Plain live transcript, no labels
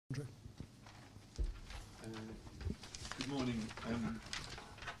morning.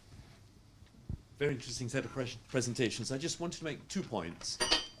 Very interesting set of presentations. I just wanted to make 2 points.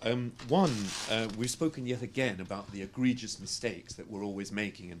 One, we've spoken yet again about the egregious mistakes that we're always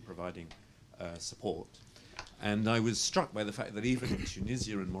making in providing support. And I was struck by the fact that even in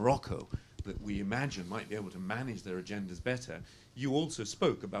Tunisia and Morocco, that we imagine might be able to manage their agendas better, you also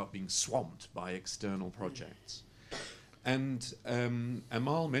spoke about being swamped by external projects. And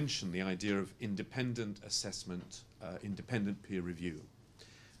Amal mentioned the idea of independent assessment, independent peer review.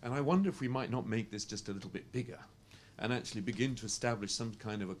 And I wonder if we might not make this just a little bit bigger and actually begin to establish some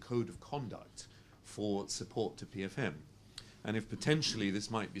kind of a code of conduct for support to PFM. And if potentially this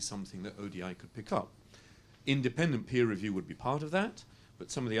might be something that ODI could pick up. Independent peer review would be part of that,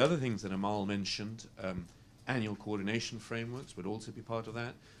 but some of the other things that Amal mentioned, annual coordination frameworks would also be part of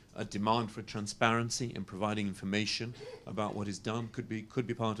that. A demand for transparency and providing information about what is done could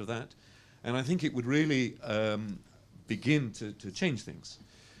be part of that. And I think it would really begin to change things.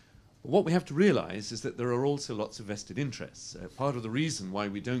 What we have to realize is that there are also lots of vested interests. Part of the reason why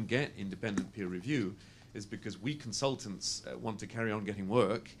we don't get independent peer review is because we consultants want to carry on getting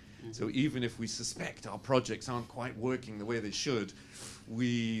work. So even if we suspect our projects aren't quite working the way they should,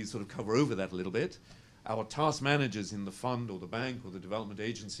 we sort of cover over that a little bit. Our task managers in the fund or the bank or the development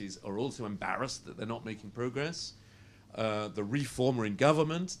agencies are also embarrassed that they're not making progress. The reformer in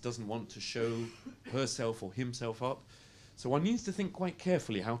government doesn't want to show herself or himself up. So one needs to think quite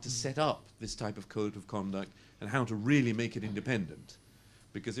carefully how to set up this type of code of conduct and how to really make it independent.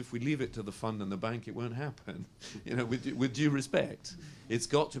 Because if we leave it to the fund and the bank, it won't happen. You know, with due respect, it's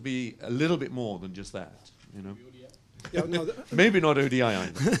got to be a little bit more than just that. You know, yeah, no, maybe not ODI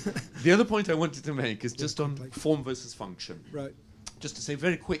either. The other point I wanted to make is just on form versus function. Right. Just to say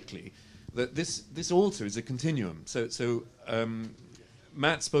very quickly that this also is a continuum. So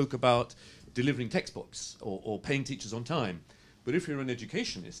Matt spoke about delivering textbooks or paying teachers on time. But if you're an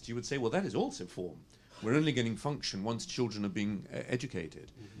educationist, you would say, well, that is also form. We're only getting function once children are being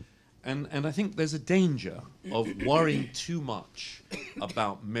educated. And I think there's a danger of worrying too much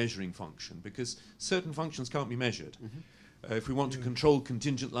about measuring function, because certain functions can't be measured. If we want to control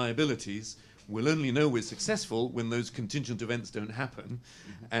contingent liabilities, we'll only know we're successful when those contingent events don't happen.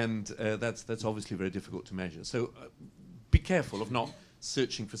 And that's obviously very difficult to measure. So be careful of not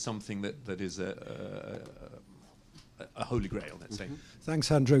searching for something that is a holy grail, let's say.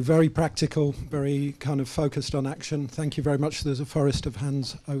 Thanks, Andrew. Very practical, very kind of focused on action. Thank you very much. There's a forest of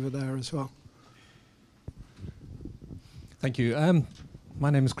hands over there as well. Thank you. My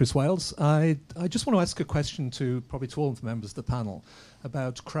name is Chris Wales. I just want to ask a question probably to all of the members of the panel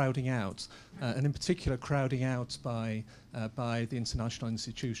about crowding out, and in particular crowding out by the international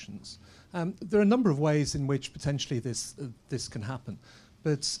institutions. There are a number of ways in which potentially this can happen.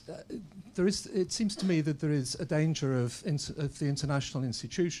 But it seems to me that there is a danger of the international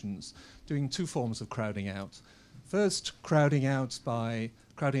institutions doing two forms of crowding out. First, crowding out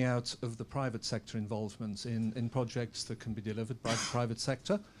of the private sector involvement in projects that can be delivered by the private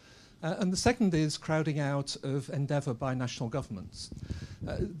sector. And the second is crowding out of endeavour by national governments.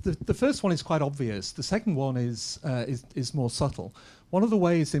 The first one is quite obvious. The second one is more subtle. One of the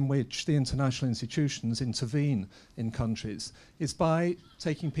ways in which the international institutions intervene in countries is by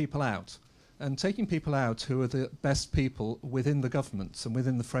taking people out, and taking people out who are the best people within the governments and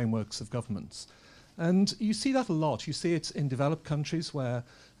within the frameworks of governments. And you see that a lot. You see it in developed countries where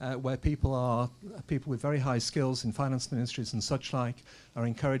people with very high skills in finance ministries and such like are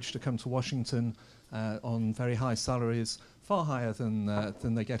encouraged to come to Washington on very high salaries, far higher than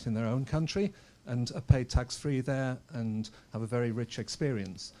they get in their own country, and are paid tax-free there and have a very rich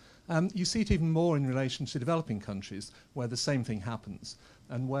experience. You see it even more in relation to developing countries where the same thing happens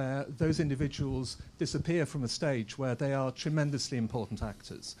and where those individuals disappear from a stage where they are tremendously important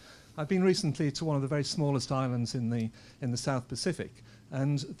actors. I've been recently to one of the very smallest islands in the South Pacific,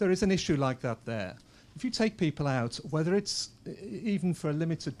 and there is an issue like that there. If you take people out, whether it's even for a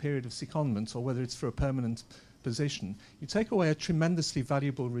limited period of secondment or whether it's for a permanent position, you take away a tremendously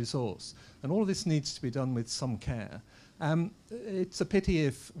valuable resource, and all of this needs to be done with some care. It's a pity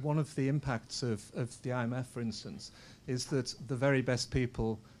if one of the impacts of the IMF, for instance, is that the very best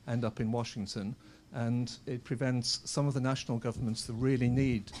people end up in Washington, and it prevents some of the national governments that really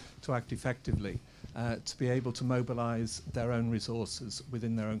need to act effectively to be able to mobilise their own resources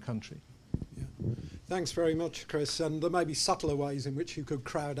within their own country. Yeah. Thanks very much, Chris. And there may be subtler ways in which you could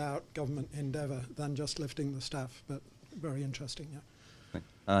crowd out government endeavour than just lifting the staff, but very interesting.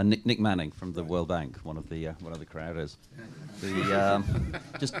 Yeah. Nick Manning from the World Bank, one of the crowders.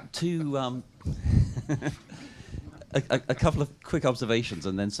 Just two. A couple of quick observations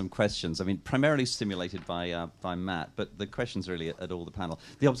and then some questions. I mean, primarily stimulated by Matt, but the questions really at all the panel.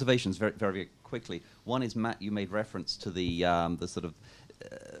 The observations very, very quickly. One is, Matt, you made reference to the sort of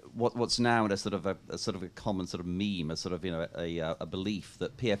what's now a sort of a common sort of meme, a sort of a belief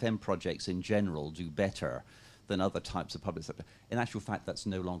that PFM projects in general do better than other types of public sector. In actual fact, that's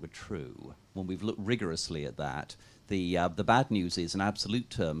no longer true. When we've looked rigorously at that, the bad news is, in absolute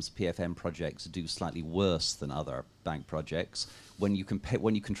terms, PFM projects do slightly worse than other bank projects. When you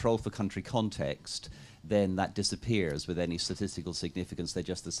control for country context, then that disappears with any statistical significance. They're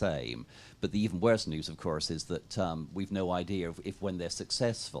just the same. But the even worse news, of course, is that we've no idea if when they're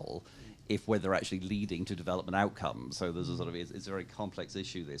successful, whether they're actually leading to development outcomes. So there's a sort of it's a very complex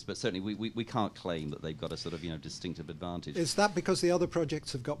issue, this. But certainly we can't claim that they've got a sort of distinctive advantage. Is that because the other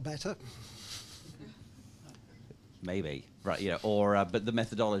projects have got better? Maybe, right? But the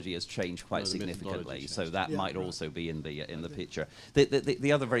methodology has changed quite significantly, so that might also be in the picture.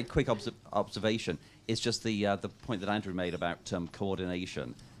 The other very quick observation is just the point that Andrew made about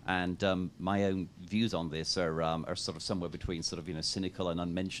coordination, and my own views on this are sort of somewhere between sort of cynical and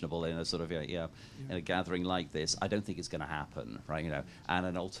unmentionable in a sort of in a gathering like this. I don't think it's going to happen, right? And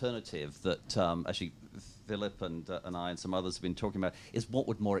an alternative that actually Philip and I and some others have been talking about is what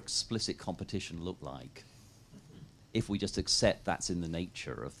would more explicit competition look like if we just accept that's in the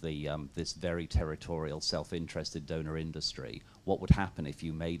nature of the this very territorial, self-interested donor industry. What would happen if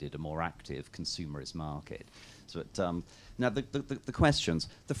you made it a more active consumerist market? So now the questions.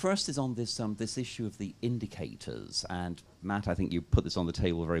 The first is on this this issue of the indicators, and Matt, I think you put this on the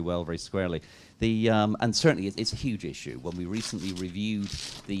table very well, very squarely. And certainly it's a huge issue. When we recently reviewed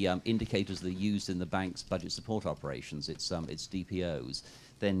the indicators that are used in the bank's budget support operations, it's DPOs.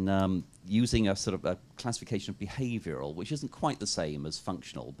 Then using a sort of a classification of behavioural, which isn't quite the same as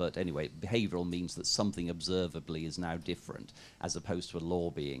functional, but anyway, behavioural means that something observably is now different, as opposed to a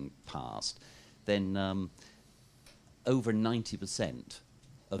law being passed. Then over 90%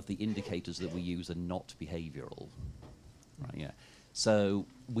 of the indicators that we use are not behavioural. Right, yeah. So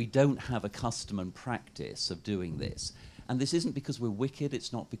we don't have a custom and practice of doing this. And this isn't because we're wicked,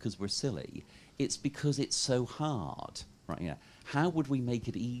 it's not because we're silly, it's because it's so hard. Right, yeah. How would we make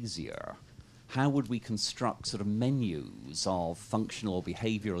it easier? How would we construct sort of menus of functional or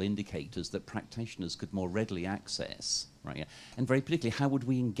behavioural indicators that practitioners could more readily access? Right, yeah. And very particularly, how would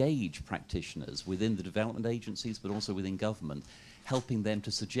we engage practitioners within the development agencies, but also within government, helping them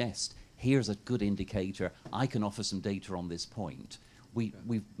to suggest, here's a good indicator, I can offer some data on this point.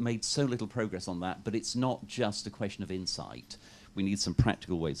 We've made so little progress on that, but it's not just a question of insight. We need some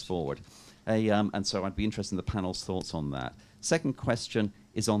practical ways forward. And so I'd be interested in the panel's thoughts on that. Second question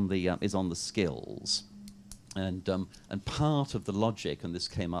is on the skills, and part of the logic, and this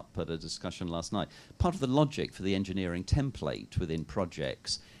came up at a discussion last night. Part of the logic for the engineering template within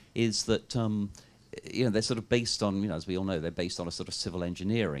projects is that they're sort of based on, as we all know, they're based on a sort of civil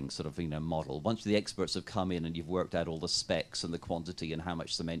engineering sort of model. Once the experts have come in and you've worked out all the specs and the quantity and how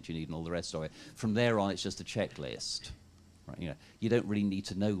much cement you need and all the rest of it, from there on it's just a checklist. Right? You don't really need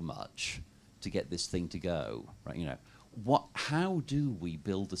to know much to get this thing to go. Right? How do we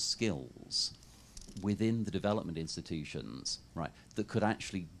build the skills within the development institutions, right, that could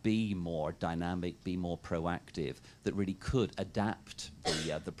actually be more dynamic, be more proactive, that really could adapt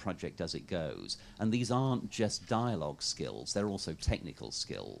the project as it goes? And these aren't just dialogue skills; they're also technical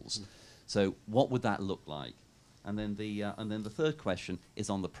skills. So, what would that look like? And then the third question is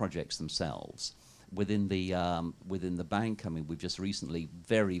on the projects themselves. Within the bank, I mean, we've just recently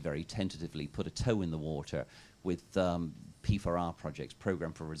very, very tentatively put a toe in the water with P4R projects,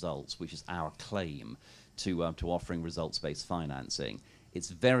 Program for Results, which is our claim to offering results-based financing. It's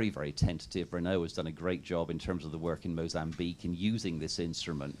very, very tentative. Renault has done a great job in terms of the work in Mozambique in using this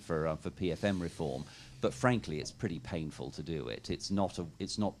instrument for PFM reform. But frankly, it's pretty painful to do it. It's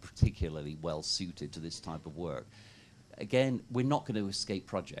not particularly well suited to this type of work. Again, we're not going to escape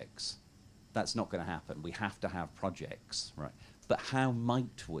projects. That's not going to happen. We have to have projects, right? But how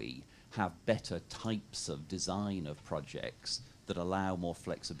might we have better types of design of projects that allow more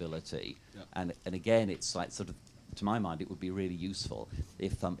flexibility? Yeah. And again, it's like sort of, to my mind, it would be really useful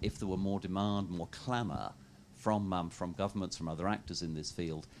if there were more demand, more clamour from governments, from other actors in this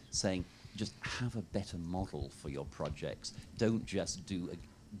field, saying just have a better model for your projects. Don't just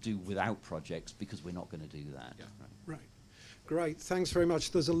do without projects, because we're not going to do that. Yeah. Right. Great, thanks very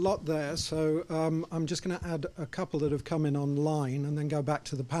much. There's a lot there, so I'm just going to add a couple that have come in online and then go back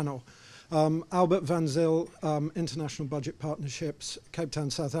to the panel. Albert Van Zyl, International Budget Partnerships, Cape Town,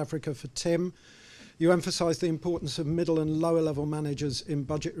 South Africa, for Tim. You emphasised the importance of middle and lower level managers in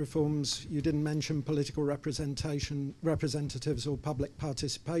budget reforms. You didn't mention political representatives or public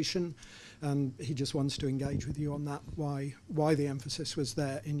participation, and he just wants to engage with you on that, why the emphasis was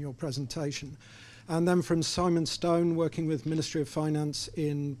there in your presentation. And then from Simon Stone, working with Ministry of Finance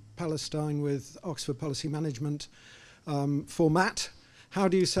in Palestine with Oxford Policy Management, for Matt, how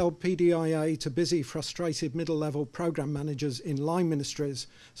do you sell PDIA to busy, frustrated middle-level programme managers in line ministries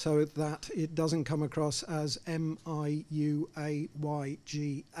so that it doesn't come across as MIUAYGA,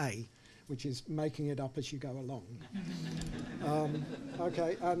 which is making it up as you go along?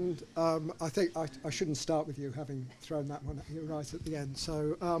 Okay, and I think I shouldn't start with you, having thrown that one at you right at the end.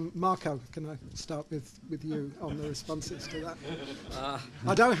 So, Marco, can I start with you on the responses to that?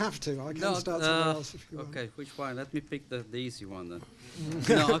 I don't have to. I can start somewhere else if you want. Okay, which one? Let me pick the easy one then.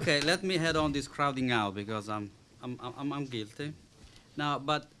 No, okay. Let me head on this crowding out because I'm guilty. Now,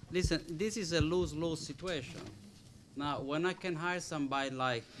 but listen, this is a lose-lose situation. Now, when I can hire somebody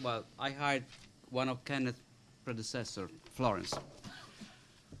like, well, I hired one of Kenneth's predecessor, Florence.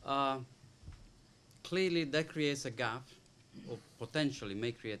 Clearly, that creates a gap, or potentially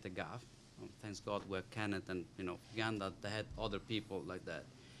may create a gap. Thanks God we're Kenneth and, Uganda, they had other people like that.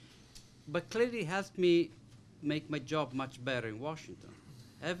 But clearly helped me make my job much better in Washington.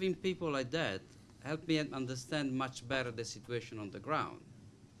 Having people like that helped me understand much better the situation on the ground.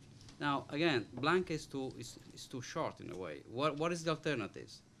 Now, again, Blanca is too short in a way. What is the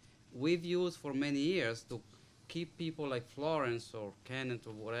alternatives? We've used for many years to keep people like Florence or Kenneth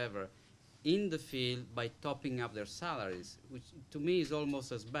or whatever in the field by topping up their salaries, which to me is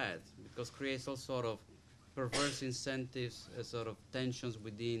almost as bad because creates all sort of perverse incentives, sort of tensions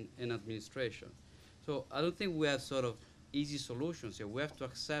within an administration. So I don't think we have sort of easy solutions here. We have to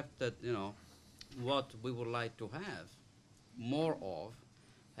accept that, what we would like to have more of,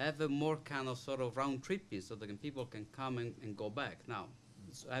 have a more kind of sort of round tripping so that people can come and go back. Now,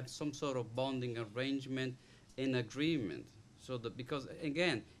 have some sort of bonding arrangement in agreement. So that, because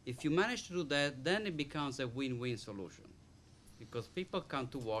again, if you manage to do that, then it becomes a win-win solution. Because people come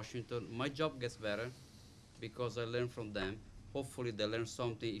to Washington, my job gets better because I learn from them. Hopefully they learn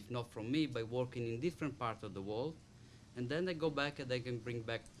something, if not from me, by working in different parts of the world. And then they go back and they can bring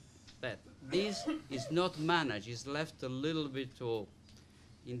back that. This is not managed, it's left a little bit to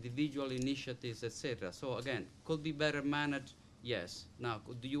individual initiatives, etc. So again, could be better managed, yes. Now,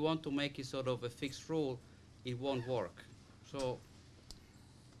 do you want to make it sort of a fixed rule? It won't work. So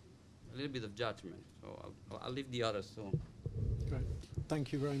a little bit of judgment. So I'll leave the others to. Great.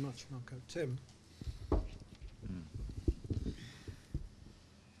 Thank you very much, Marco. Tim.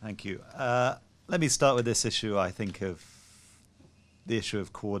 Thank you. Let me start with this issue. I think of the issue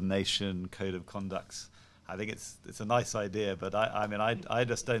of coordination, code of conducts. I think it's a nice idea, but I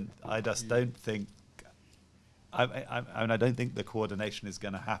just don't think. I don't think the coordination is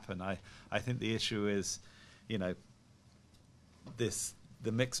going to happen. I think the issue is,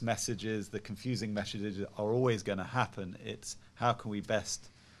 the mixed messages, the confusing messages are always going to happen. It's how can we best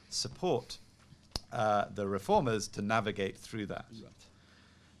support the reformers to navigate through that. Right.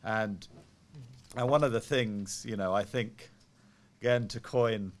 And one of the things, I think, again,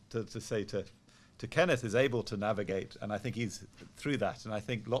 to say to Kenneth is able to navigate, and I think he's through that. And I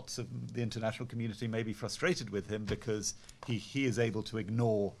think lots of the international community may be frustrated with him because he is able to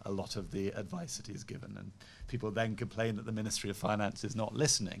ignore a lot of the advice that he's given. And people then complain that the Ministry of Finance is not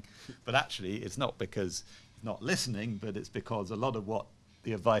listening. But actually, it's not because it's not listening, but it's because a lot of what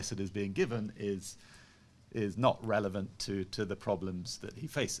the advice that is being given is not relevant to the problems that he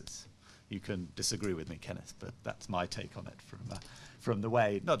faces. You can disagree with me, Kenneth, but that's my take on it from the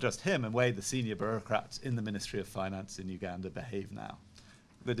way, not just him, and way the senior bureaucrats in the Ministry of Finance in Uganda behave now.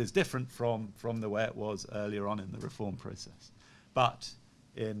 But it's different from the way it was earlier on in the reform process. But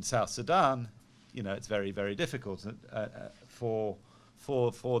in South Sudan, it's very, very difficult for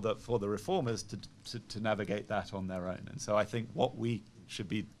the reformers to navigate that on their own. And so I think what we should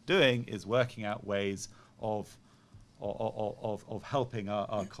be doing is working out ways of helping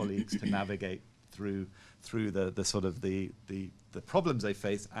our colleagues to navigate through the sort of the problems they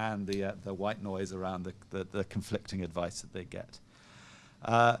face and the white noise around the conflicting advice that they get.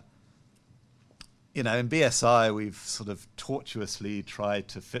 In BSI, we've sort of tortuously tried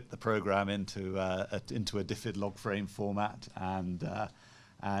to fit the program into a diffid log frame format and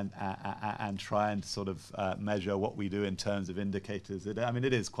try and sort of measure what we do in terms of indicators.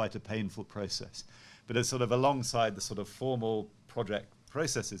 It is quite a painful process. But it's sort of alongside the sort of formal project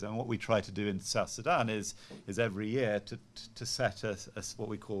processes, and what we try to do in South Sudan is every year to set what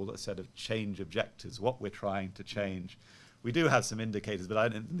we call a set of change objectives, what we're trying to change, we do have some indicators, but I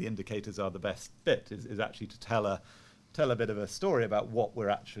don't think the indicators are the best bit, is actually to tell a bit of a story about what we're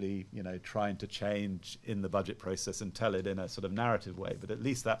actually, trying to change in the budget process and tell it in a sort of narrative way. But at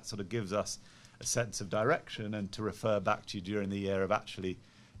least that sort of gives us a sense of direction and to refer back to you during the year of actually,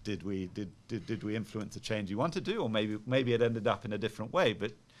 did we influence the change you want to do, or maybe it ended up in a different way.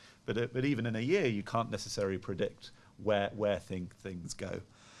 But even in a year, you can't necessarily predict where things go.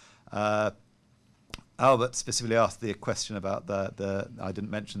 Albert specifically asked the question about I didn't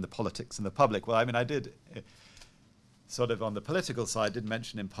mention the politics and the public. Well, I mean, I did sort of on the political side, did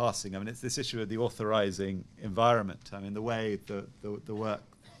mention in passing. I mean, it's this issue of the authorizing environment. I mean, the way the work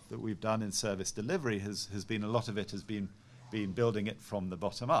that we've done in service delivery has been, a lot of it has been building it from the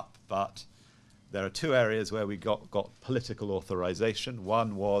bottom up. But there are two areas where we got political authorization.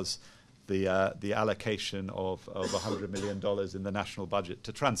 One was the allocation of $100 million in the national budget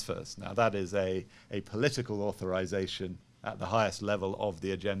to transfers. Now, that is a political authorization at the highest level of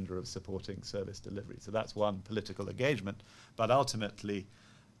the agenda of supporting service delivery. So that's one political engagement. But ultimately,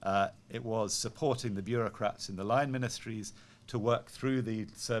 it was supporting the bureaucrats in the line ministries to work through the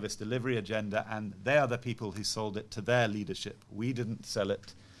service delivery agenda, and they are the people who sold it to their leadership. We didn't sell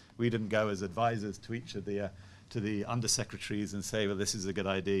it. We didn't go as advisors to each of the undersecretaries and say, well, this is a good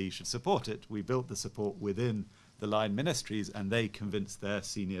idea, you should support it. We built the support within the line ministries, and they convinced their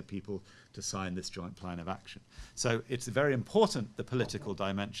senior people to sign this joint plan of action. So it's very important, the political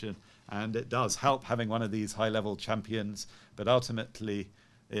dimension, and it does help having one of these high-level champions, but ultimately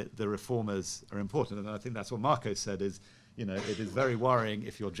the reformers are important. And I think that's what Marco said is, it is very worrying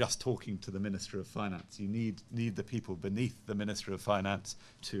if you're just talking to the Minister of Finance. You need the people beneath the Minister of Finance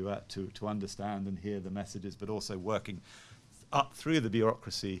to understand and hear the messages, but also working up through the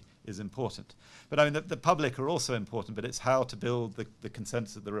bureaucracy is important. But I mean, the public are also important, but it's how to build the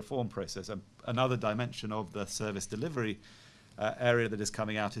consensus of the reform process. Another dimension of the service delivery area that is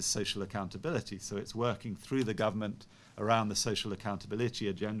coming out is social accountability. So it's working through the government around the social accountability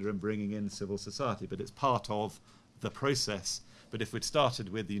agenda and bringing in civil society, but it's part of the process. But if we'd started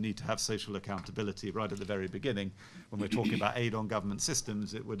with you need to have social accountability right at the very beginning, when we're talking about aid on government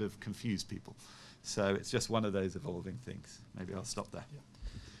systems, it would have confused people. So it's just one of those evolving things. Maybe I'll stop there. Yeah.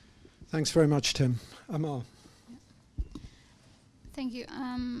 Thanks very much, Tim. Amal. Thank you.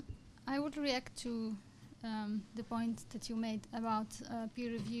 I would react to the point that you made about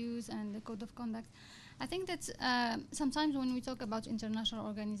peer reviews and the code of conduct. I think that sometimes when we talk about international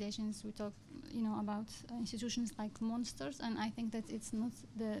organizations, we talk, about institutions like monsters, and I think that it's not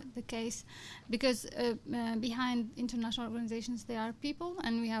the case, because behind international organizations there are people,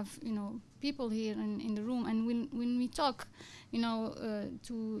 and we have, people here in the room, and when we talk,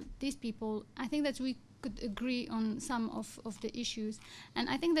 to these people, I think that we could agree on some of the issues, and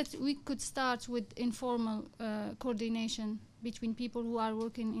I think that we could start with informal coordination between people who are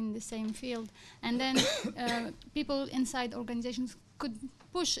working in the same field, and then people inside organizations could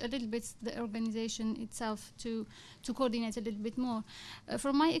push a little bit the organization itself to coordinate a little bit more.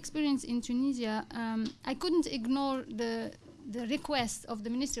 From my experience in Tunisia, I couldn't ignore the request of the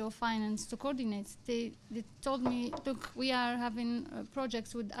Ministry of Finance to coordinate. They told me, look, we are having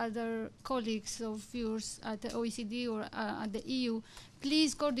projects with other colleagues of yours at the OECD or at the EU.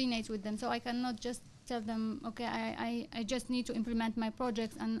 Please coordinate with them. So I cannot just tell them, okay, I just need to implement my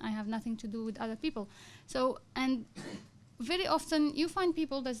project and I have nothing to do with other people. So, and very often you find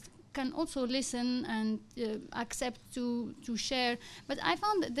people that can also listen and accept to share. But I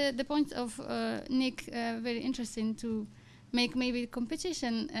found the point of Nick very interesting, to make maybe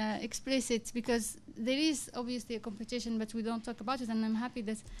competition explicit, because there is obviously a competition, but we don't talk about it, and I'm happy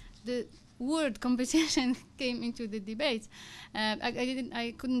that the word competition came into the debate.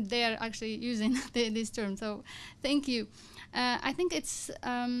 I couldn't dare actually using this term, so thank you. I think it's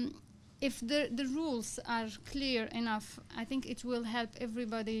if the rules are clear enough, I think it will help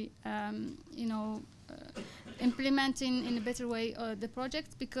everybody, implementing in a better way the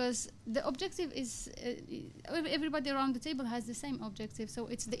project, because the objective is everybody around the table has the same objective, so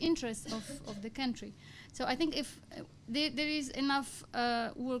it's the interest of the country. So I think if there is enough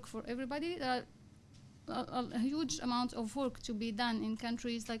work for everybody, a huge amount of work to be done in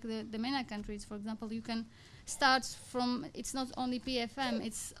countries like the MENA countries, for example. You can start from, it's not only PFM,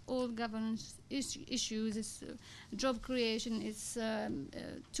 it's all governance issues, it's job creation, it's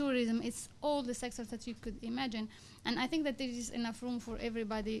tourism, it's all the sectors that you could imagine. And I think that there is enough room for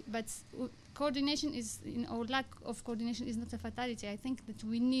everybody, but coordination is, or lack of coordination is not a fatality. I think that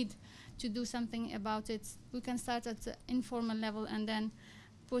we need to do something about it. We can start at the informal level and then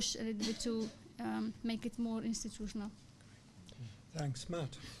push a little bit to make it more institutional. Thanks,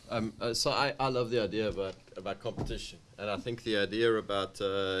 Matt. So I love the idea about about competition, and I think the idea about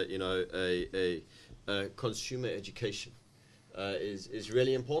you know, a consumer education is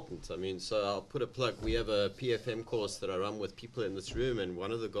really important. I mean, so I'll put a plug. We have a PFM course that I run with people in this room, and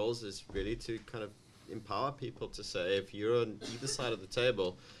one of the goals is really to kind of empower people to say, if you're on either side of the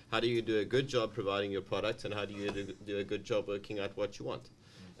table, how do you do a good job providing your product, and how do you do a good job working out what you want?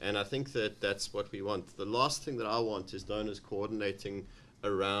 And I think that that's what we want. The last thing that I want is donors coordinating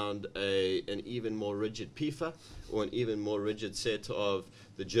around an even more rigid PIFA, or an even more rigid set of,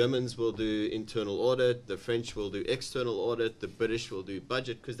 the Germans will do internal audit, the French will do external audit, the British will do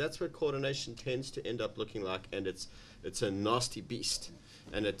budget, because that's what coordination tends to end up looking like, and it's a nasty beast.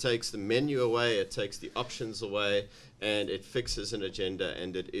 And it takes the menu away, it takes the options away, and it fixes an agenda,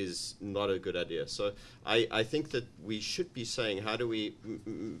 and it is not a good idea. So I think that we should be saying, how do we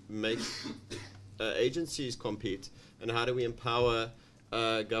make agencies compete, and how do we empower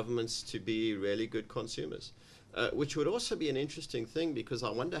governments to be really good consumers? Which would also be an interesting thing, because I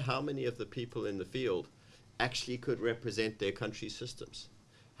wonder how many of the people in the field actually could represent their country's systems.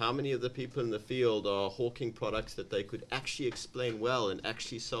 How many of the people in the field are hawking products that they could actually explain well and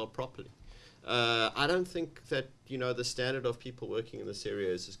actually sell properly? I don't think that, you know, the standard of people working in this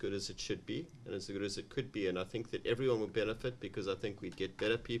area is as good as it should be and as good as it could be. And I think that everyone would benefit, because I think we'd get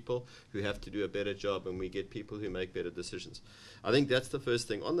better people who have to do a better job, and we get people who make better decisions. I think that's the first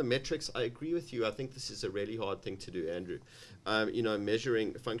thing. On the metrics, I agree with you. I think this is a really hard thing to do, Andrew. You know,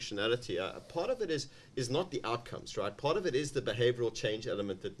 measuring functionality. Part of it is not the outcomes, right? Part of it is the behavioral change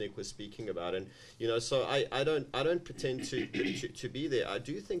element that Nick was speaking about. And, you know, so I don't pretend to be there. I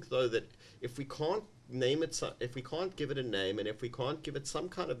do think, though, that if we can't name it, if we can't give it a name, and if we can't give it some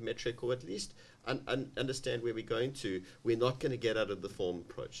kind of metric, or at least understand where we're going to, we're not going to get out of the form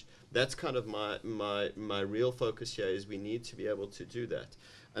approach. That's kind of my real focus here, is we need to be able to do that.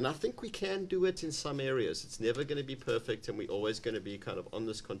 And I think we can do it in some areas. It's never going to be perfect, and we're always going to be kind of on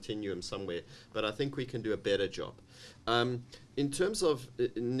this continuum somewhere, but I think we can do a better job. In terms of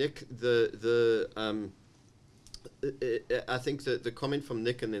Nick, I think that the comment from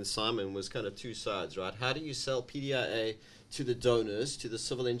Nick and then Simon was kind of two sides, right? How do you sell PDIA to the donors, to the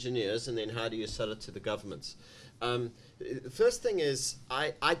civil engineers, and then how do you sell it to the governments? The first thing is,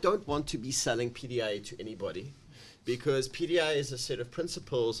 I don't want to be selling PDIA to anybody, because PDIA is a set of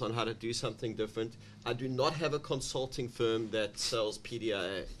principles on how to do something different. I do not have a consulting firm that sells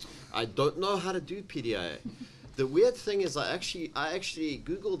PDIA. I don't know how to do PDIA. The weird thing is, I actually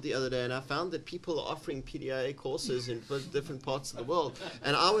Googled the other day, and I found that people are offering PDIA courses in different parts of the world,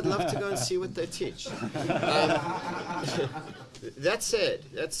 and I would love to go and see what they teach. That said,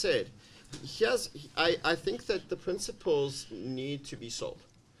 I think that the principles need to be sold,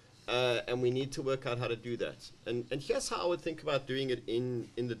 and we need to work out how to do that. And here's how I would think about doing it in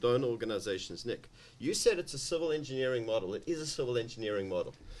the donor organizations. Nick, you said it's a civil engineering model. It is a civil engineering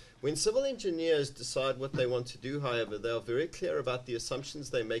model. When civil engineers decide what they want to do, however, they are very clear about the assumptions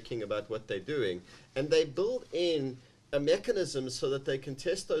they're making about what they're doing, and they build in a mechanism so that they can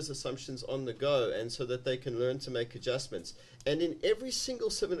test those assumptions on the go, and so that they can learn to make adjustments. And in every single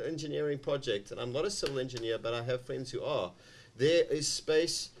civil engineering project, and I'm not a civil engineer, but I have friends who are, there is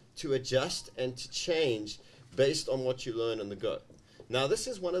space to adjust and to change based on what you learn on the go. Now, this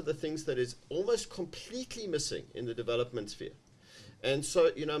is one of the things that is almost completely missing in the development sphere. And so,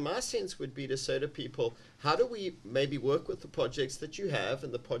 you know, my sense would be to say to people, how do we maybe work with the projects that you have,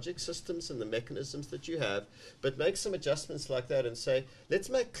 and the project systems and the mechanisms that you have, but make some adjustments like that, and say, let's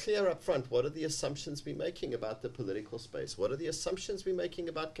make clear up front, what are the assumptions we're making about the political space? What are the assumptions we're making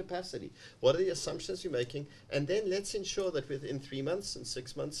about capacity? What are the assumptions we're making? And then let's ensure that within 3 months and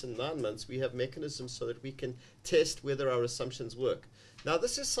 6 months and 9 months, we have mechanisms so that we can test whether our assumptions work. Now,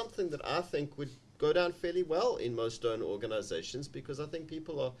 this is something that I think would go down fairly well in most donor organizations, because I think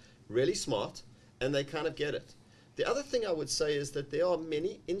people are really smart and they kind of get it. The other thing I would say is that there are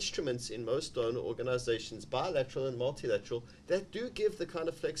many instruments in most donor organizations, bilateral and multilateral, that do give the kind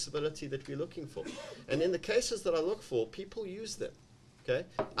of flexibility that we're looking for. And in the cases that I look for, people use them. Okay,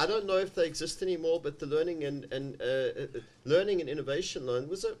 I don't know if they exist anymore, but the learning and innovation loan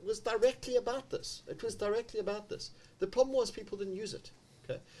was directly about this. It was directly about this. The problem was people didn't use it.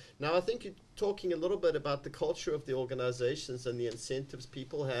 Okay. Now, I think you're talking a little bit about the culture of the organizations and the incentives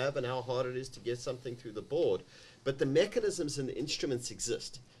people have, and how hard it is to get something through the board. But the mechanisms and the instruments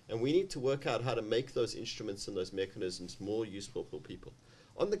exist, and we need to work out how to make those instruments and those mechanisms more useful for people.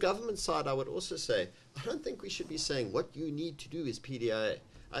 On the government side, I would also say, I don't think we should be saying what you need to do is PDIA.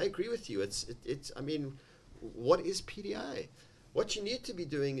 I agree with you. I mean, what is PDIA? What you need to be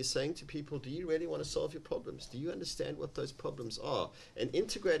doing is saying to people, do you really want to solve your problems? Do you understand what those problems are? And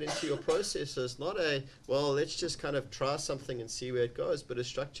integrate into your processes, not a, well, let's just kind of try something and see where it goes, but a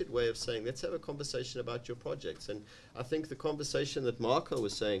structured way of saying, let's have a conversation about your projects. And I think the conversation that Marco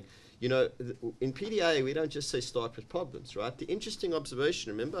was saying, you know, in PDA, we don't just say start with problems, right? The interesting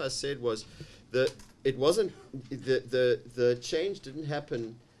observation, remember I said, was that it wasn't, the change didn't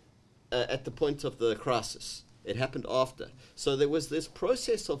happen at the point of the crisis. It happened after. So there was this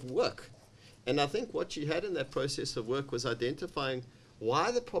process of work. And I think what you had in that process of work was identifying why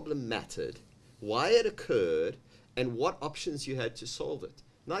the problem mattered, why it occurred, and what options you had to solve it.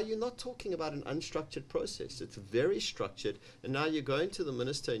 Now you're not talking about an unstructured process. It's very structured. And now you're going to the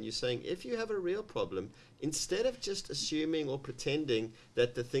minister and you're saying, if you have a real problem, instead of just assuming or pretending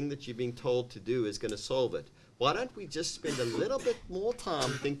that the thing that you're being told to do is going to solve it, why don't we just spend a little bit more time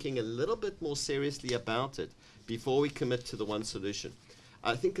thinking a little bit more seriously about it before we commit to the one solution?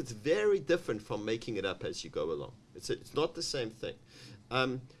 I think it's very different from making it up as you go along. It's not the same thing.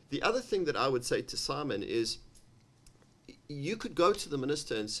 The other thing that I would say to Simon is, you could go to the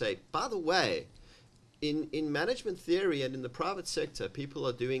minister and say, by the way, in management theory and in the private sector, people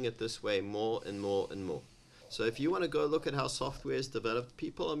are doing it this way more and more and more. So if you want to go look at how software is developed,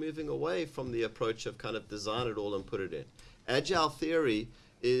 people are moving away from the approach of kind of design it all and put it in. Agile theory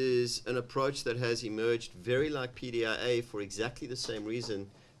is an approach that has emerged very like PDIA for exactly the same reason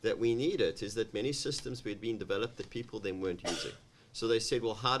that we need it, is that many systems were being developed that people then weren't using. So they said,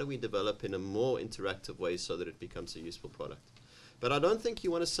 well, how do we develop in a more interactive way so that it becomes a useful product? But I don't think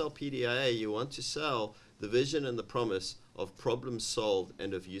you want to sell PDIA. You want to sell the vision and the promise of problems solved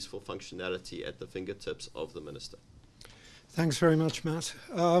and of useful functionality at the fingertips of the minister. Thanks very much, Matt.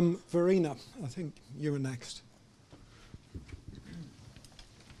 Verena, I think you were next.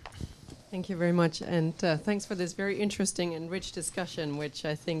 Thank you very much, and thanks for this very interesting and rich discussion, which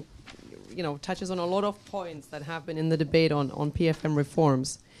I think, you know, touches on a lot of points that have been in the debate on PFM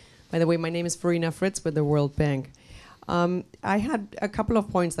reforms. By the way, my name is Verena Fritz with the World Bank. I had a couple of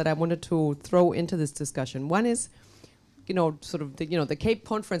points that I wanted to throw into this discussion. One is, you know, sort of the Cape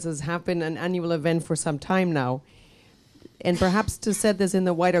conferences have been an annual event for some time now. And perhaps to set this in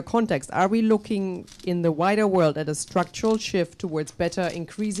the wider context, are we looking in the wider world at a structural shift towards better,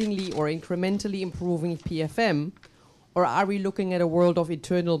 increasingly or incrementally improving PFM? Or are we looking at a world of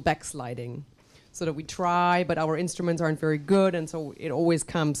eternal backsliding? So that we try, but our instruments aren't very good, and so it always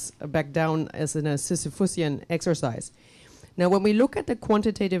comes back down as in a Sisyphusian exercise. Now, when we look at the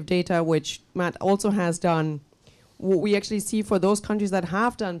quantitative data, which Matt also has done, what we actually see for those countries that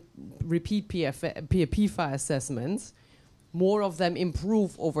have done repeat PFA assessments, more of them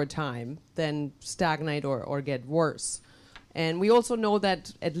improve over time than stagnate or get worse. And we also know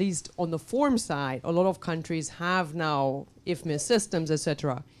that, at least on the form side, a lot of countries have now IFMIS systems,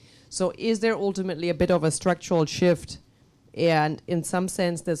 etc. So is there ultimately a bit of a structural shift? And in some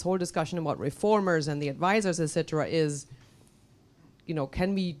sense, this whole discussion about reformers and the advisors, etc., is, you know,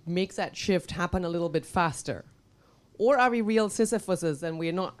 can we make that shift happen a little bit faster? Or are we real Sisyphuses and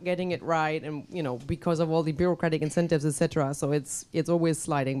we're not getting it right, and, you know, because of all the bureaucratic incentives, etc. So it's always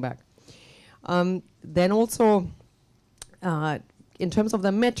sliding back. Then also, in terms of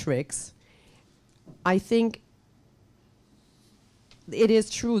the metrics, I think it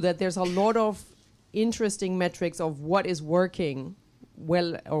is true that there's a lot of interesting metrics of what is working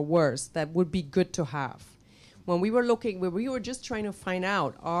well or worse that would be good to have. When we were just trying to find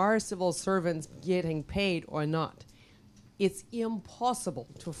out, are civil servants getting paid or not? It's impossible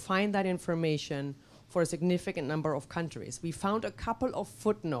to find that information for a significant number of countries. We found a couple of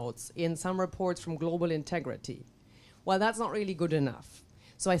footnotes in some reports from Global Integrity. Well, that's not really good enough.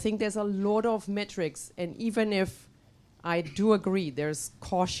 So I think there's a lot of metrics, and even if I do agree there's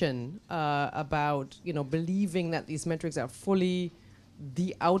caution about, you know, believing that these metrics are fully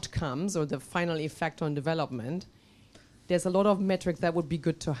the outcomes or the final effect on development, there's a lot of metrics that would be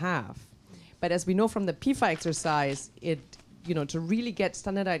good to have. But as we know from the PIFA exercise, to really get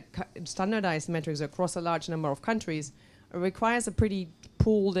standardized metrics across a large number of countries requires a pretty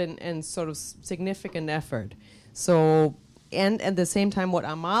pooled and sort of significant effort. So, and at the same time, what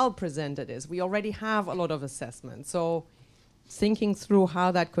Amal presented is we already have a lot of assessments. So thinking through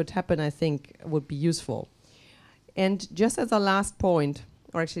how that could happen, I think, would be useful. And just as a last point,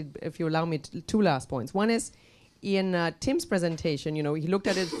 or actually, if you allow me, two last points. One is, in Tim's presentation, you know, he looked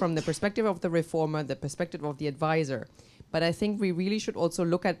at it from the perspective of the reformer, the perspective of the advisor. But I think we really should also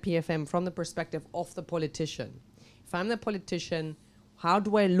look at PFM from the perspective of the politician. If I'm the politician, how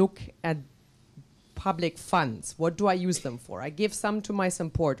do I look at public funds? What do I use them for? I give some to my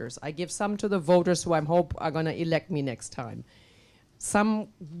supporters. I give some to the voters who I hope are going to elect me next time. some,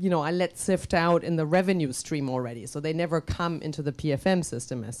 are let sift out in the revenue stream already, so they never come into the PFM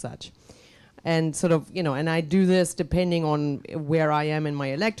system as such. And sort of, and I do this depending on where I am in my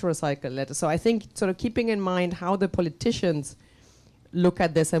electoral cycle. So I think sort of keeping in mind how the politicians look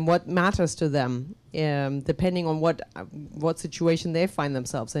at this and what matters to them, depending on what situation they find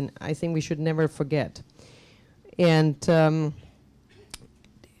themselves in, I think we should never forget. And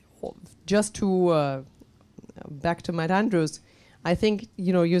just to back to Matt Andrews, I think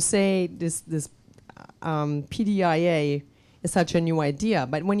you say this PDIA is such a new idea,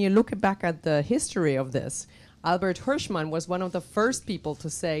 but when you look back at the history of this, Albert Hirschman was one of the first people to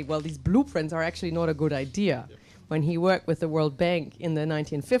say, well, these blueprints are actually not a good idea, when he worked with the World Bank in the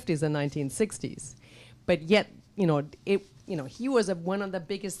 1950s and 1960s. But yet, he was one of the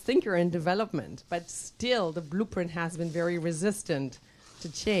biggest thinker in development, but still the blueprint has been very resistant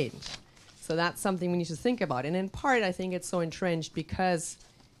to change. So that's something we need to think about. And in part, I think it's so entrenched because,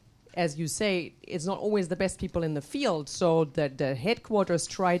 as you say, it's not always the best people in the field, so that the headquarters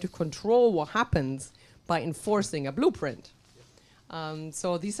try to control what happens by enforcing a blueprint.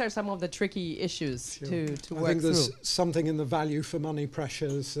 So these are some of the tricky issues to work through. I think there's something in the value for money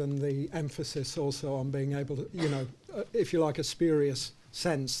pressures and the emphasis also on being able to, if you like, a spurious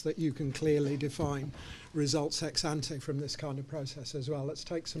sense that you can clearly define results ex ante from this kind of process as well. Let's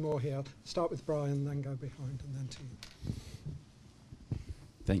take some more here. Start with Brian, then go behind, and then to you.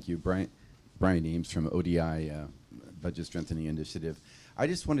 Thank you, Brian Eames from ODI Budget Strengthening Initiative. I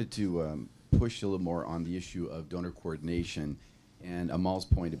just wanted to push a little more on the issue of donor coordination and Amal's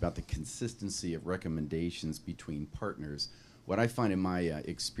point about the consistency of recommendations between partners. What I find in my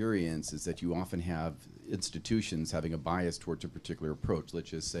experience is that you often have institutions having a bias towards a particular approach.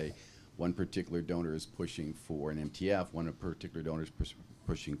 Let's just say one particular donor is pushing for an MTF, one particular donor is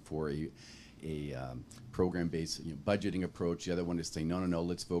pushing for a program-based budgeting approach. The other one is saying, no,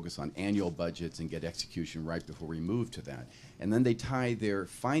 let's focus on annual budgets and get execution right before we move to that. And then they tie their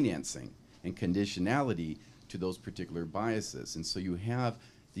financing and conditionality to those particular biases. And so you have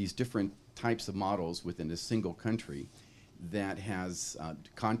these different types of models within a single country that has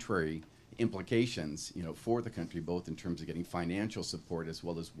contrary implications for the country, both in terms of getting financial support as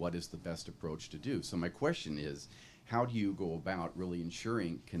well as what is the best approach to do. So my question is, how do you go about really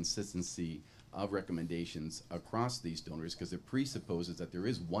ensuring consistency of recommendations across these donors? Because it presupposes that there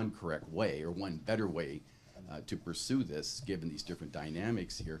is one correct way or one better way to pursue this, given these different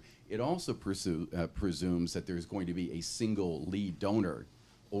dynamics here. It also presumes that there's going to be a single lead donor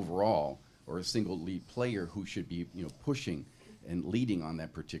overall, or a single lead player who should be pushing and leading on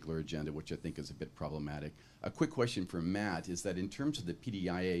that particular agenda, which I think is a bit problematic. A quick question for Matt is that in terms of the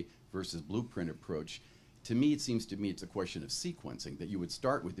PDIA versus blueprint approach, to me, it seems to me it's a question of sequencing, that you would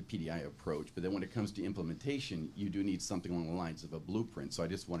start with the PDI approach, but then when it comes to implementation, you do need something along the lines of a blueprint. So I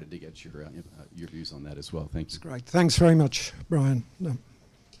just wanted to get your views on that as well. Thank you. That's great. Thanks very much, Brian. No.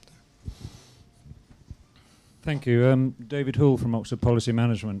 Thank you. David Houle from Oxford Policy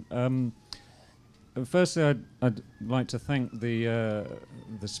Management. Firstly, I'd like to thank the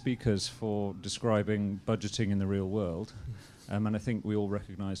speakers for describing budgeting in the real world. And I think we all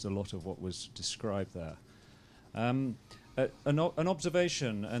recognised a lot of what was described there. An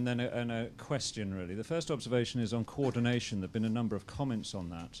observation and then a question, really. The first observation is on coordination. There have been a number of comments on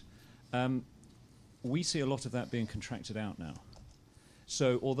that. We see a lot of that being contracted out now.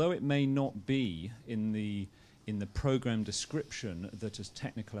 So although it may not be in the program description that as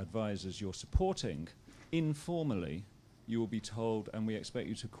technical advisors you're supporting, informally you will be told, and we expect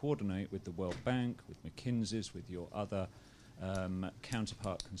you to coordinate with the World Bank, with McKinsey's, with your other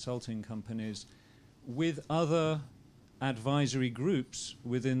counterpart consulting companies, with other advisory groups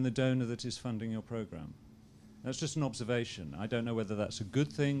within the donor that is funding your program. That's just an observation. I don't know whether that's a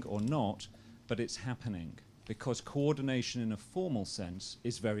good thing or not, but it's happening because coordination in a formal sense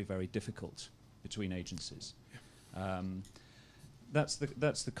is very, very difficult between agencies. That's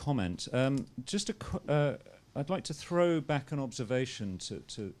the comment. I'd like to throw back an observation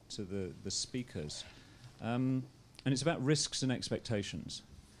to the speakers. And it's about risks and expectations.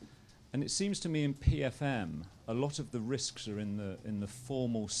 And it seems to me in PFM, a lot of the risks are in the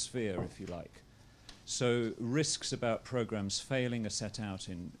formal sphere, if you like. So risks about programs failing are set out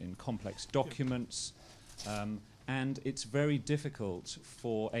in complex documents, and it's very difficult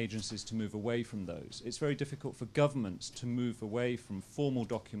for agencies to move away from those. It's very difficult for governments to move away from formal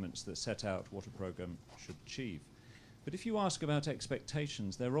documents that set out what a program should achieve. But if you ask about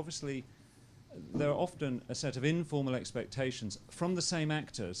expectations, there are often a set of informal expectations from the same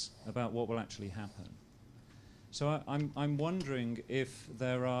actors about what will actually happen. So I'm wondering if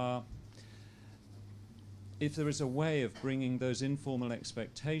there are if there is a way of bringing those informal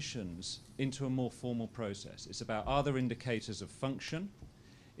expectations into a more formal process. It's about, are there indicators of function?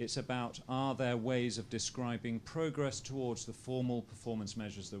 It's about, are there ways of describing progress towards the formal performance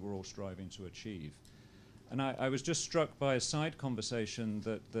measures that we're all striving to achieve? And I was just struck by a side conversation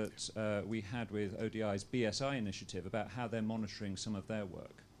that we had with ODI's BSI initiative about how they're monitoring some of their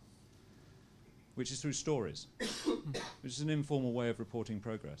work, which is through stories, which is an informal way of reporting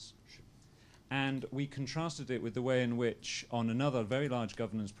progress. And we contrasted it with the way in which, on another very large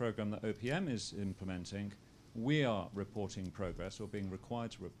governance program that OPM is implementing, we are reporting progress, or being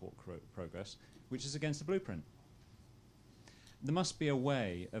required to report progress, which is against the blueprint. There must be a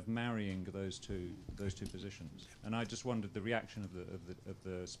way of marrying those two positions, and I just wondered the reaction of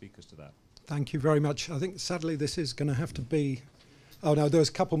the speakers to that. Thank you very much. I think sadly this is going to have to be. Oh no, there's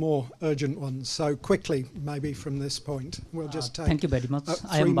a couple more urgent ones. So quickly, maybe from this point, we'll just take. Thank you very much.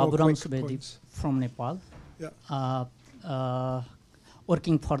 I am Baburam Subedi from Nepal. Yeah.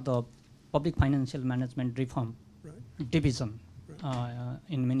 Working for the Public Financial Management Reform Division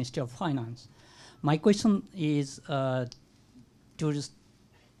in Ministry of Finance. My question is to this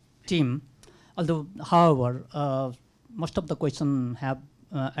team, although, however, most of the questions have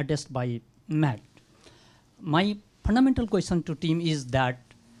addressed by Matt. My fundamental question to team is that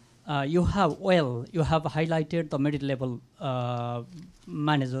you have highlighted the mid-level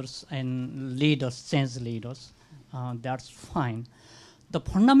managers and leaders, change leaders. That's fine. The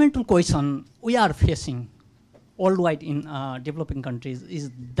fundamental question we are facing worldwide in developing countries is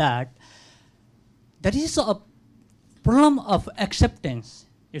that there is a problem of acceptance.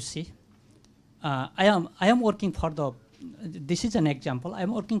 You see, I am working for the. This is an example. I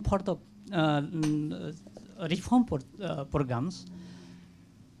am working for the reform programs,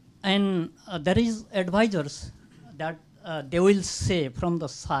 and there is advisors that they will say from the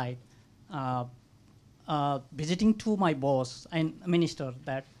side, visiting to my boss and minister,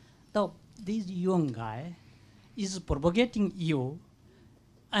 that this young guy is propagating you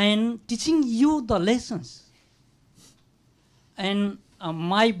and teaching you the lessons. And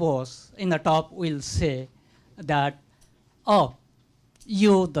my boss in the top will say that, oh,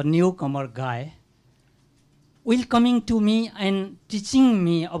 you, the newcomer guy, will coming to me and teaching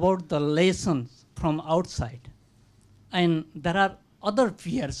me about the lessons from outside. And there are other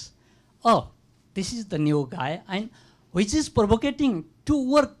peers, oh, this is the new guy, and which is provocating to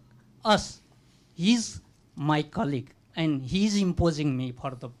work us. He's my colleague, and he's imposing me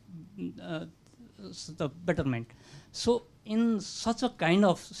for the betterment. So in such a kind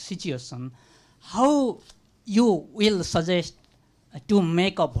of situation, how you will suggest to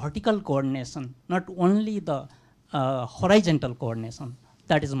make a vertical coordination, not only the horizontal coordination?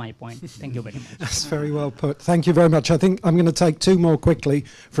 That is my point. Thank you very much. That's very well put. Thank you very much. I think I'm going to take two more quickly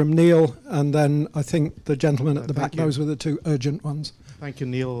from Neil, and then I think the gentleman at the back, those were the two urgent ones. Thank you,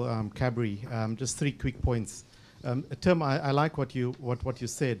 Neil Cabri. Just three quick points. Tim, I like what you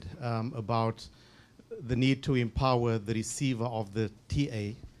said about the need to empower the receiver of the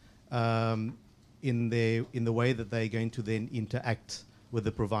TA in the way that they're going to then interact with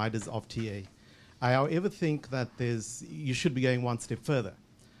the providers of TA. I, however, think that you should be going one step further,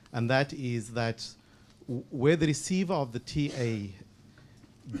 and that is that where the receiver of the TA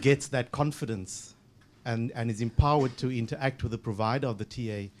gets that confidence and is empowered to interact with the provider of the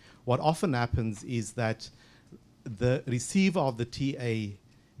TA, what often happens is that the receiver of the TA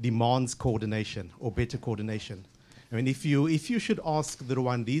demands coordination or better coordination. I mean, if you should ask the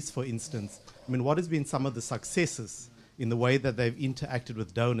Rwandese, for instance, I mean, what has been some of the successes in the way that they've interacted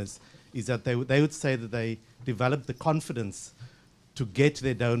with donors is that they would say that they developed the confidence to get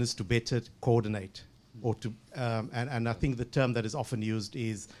their donors to better coordinate, or to and I think the term that is often used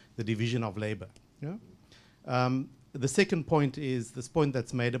is the division of labor. Yeah? The second point is this point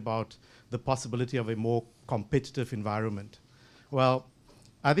that's made about the possibility of a more competitive environment. Well,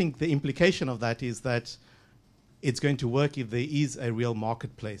 I think the implication of that is that it's going to work if there is a real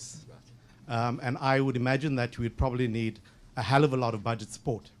marketplace. And I would imagine that we'd probably need a hell of a lot of budget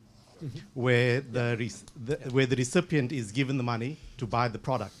support, where the recipient is given the money to buy the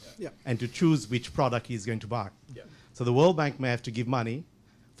product and to choose which product he's going to buy. So the World Bank may have to give money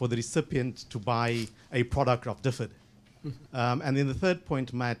for the recipient to buy a product of DFID. And then the third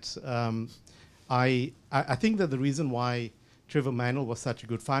point, Matt, I think that the reason why Trevor Manuel was such a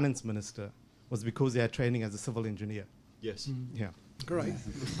good finance minister was because he had training as a civil engineer. Yes. Yeah. Great.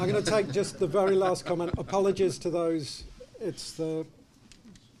 I'm going to take just the very last comment. Apologies to those.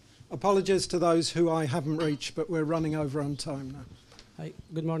 Apologies to those who I haven't reached, but we're running over on time now. Hi.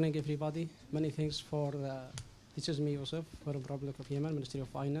 Good morning, everybody. Many thanks for. This is me, Yusuf, from Republic of Yemen, Ministry of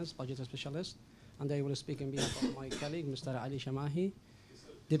Finance, Budget Specialist. and I will speak on behalf of my colleague, Mr. Ali Shamahi,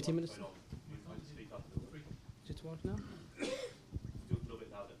 Deputy Minister. Does it work now?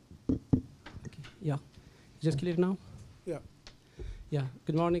 Okay. Yeah. Is it clear now? Yeah. Yeah.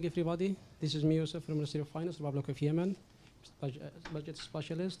 Good morning, everybody. This is me, Yusuf, from Ministry of Finance, Republic of Yemen, budget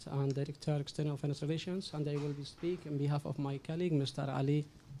specialist and director external finance relations, and I will be speaking on behalf of my colleague, Mr. Ali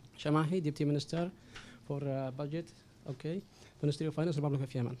Shamahi, Deputy Minister for Budget, okay, Ministry of Finance, Republic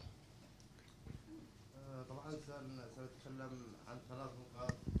of Yemen. طبعا سنتكلم عن ثلاث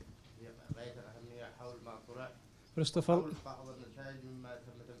نقاط غاية الأهمية حول ما طرح. First of all, بعض النتائج مما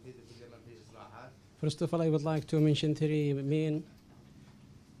تم تنفيذه في اليمن في إصلاحات. First of all, I would like to mention three main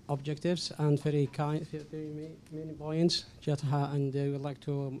objectives and very main points, and I would like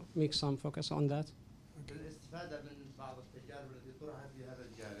to make some focus on that.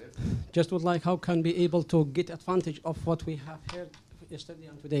 Just would like how can be able to get advantage of what we have heard yesterday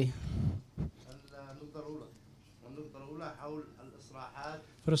and today.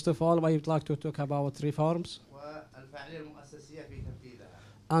 First of all, I would like to talk about reforms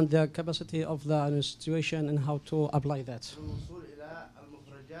and the capacity of the institution and how to apply that.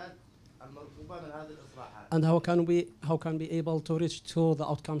 And how can we be able to reach to the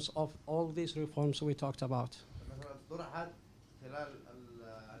outcomes of all these reforms we talked about?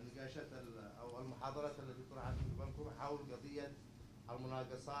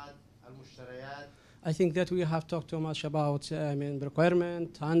 I think that we have talked too much about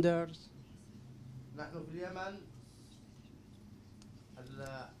requirement, standards.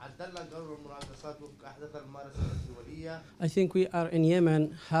 I think we are in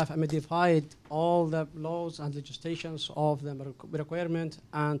Yemen have modified all the laws and legislations of the requirement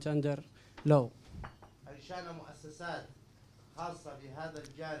and tender law.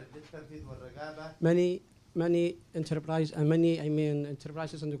 Many enterprises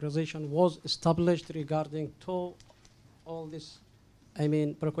and organizations was established regarding to all this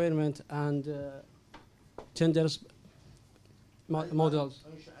requirement and tenders models.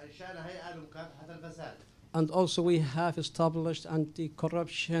 And also we have established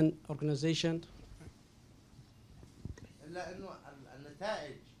anti-corruption organization.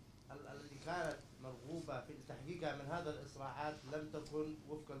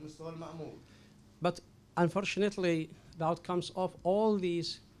 But unfortunately, the outcomes of all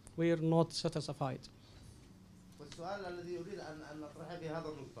these were not satisfied.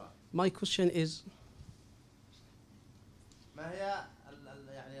 My question is,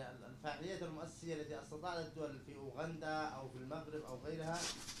 الفعاليات المؤسسية التي استطاعت الدول في أوغندا أو في المغرب أو غيرها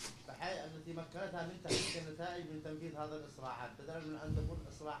التي مكنتها من تحقيق النتائج من تنفيذ هذه الإصلاحات بدلا من أن تكون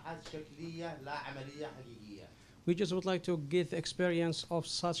إصلاحات شكلية لا عملية حقيقية. We just would like to give experience of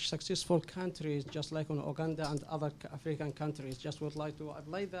such successful countries, just like in Uganda and other African countries. Just would like to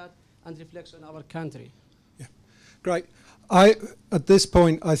apply that and reflect on our country. Yeah, great. At this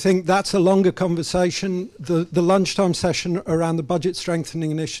point, I think that's a longer conversation. The lunchtime session around the Budget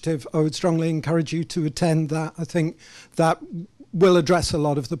Strengthening Initiative, I would strongly encourage you to attend that. I think that will address a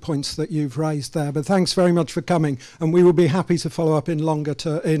lot of the points that you've raised there. But thanks very much for coming, and we will be happy to follow up in a longer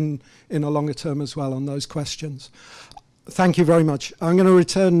term as well on those questions. Thank you very much. I'm going to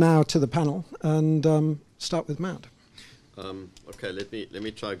return now to the panel and start with Matt. Okay, let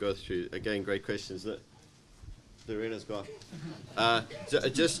me try to go through again. Great questions. Verena's gone. My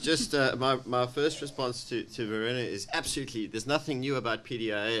first response to Verena is absolutely. There's nothing new about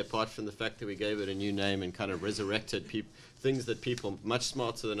PDIA apart from the fact that we gave it a new name and kind of resurrected things that people much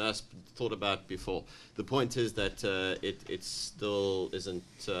smarter than us thought about before. The point is that it still isn't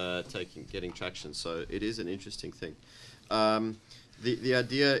getting traction. So it is an interesting thing. The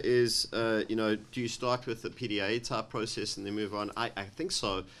idea is, do you start with the PDIA type process and then move on? I think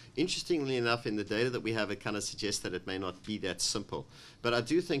so. Interestingly enough, in the data that we have, it kind of suggests that it may not be that simple. But I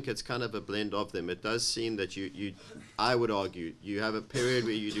do think it's kind of a blend of them. It does seem that I would argue, you have a period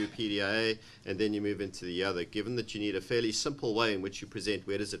where you do PDIA and then you move into the other. Given that you need a fairly simple way in which you present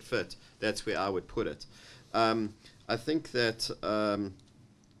where does it fit, that's where I would put it. I think that...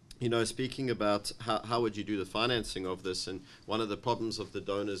 speaking about how would you do the financing of this, and one of the problems of the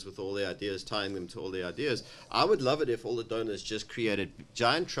donors with all the ideas, tying them to all the ideas, I would love it if all the donors just created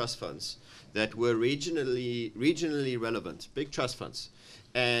giant trust funds that were regionally relevant, big trust funds,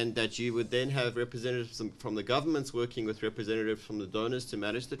 and that you would then have representatives from the governments working with representatives from the donors to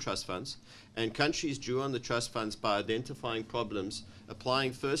manage the trust funds, and countries drew on the trust funds by identifying problems,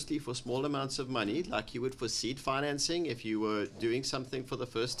 applying firstly for small amounts of money, like you would for seed financing if you were doing something for the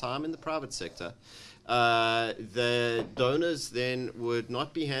first time in the private sector, The donors then would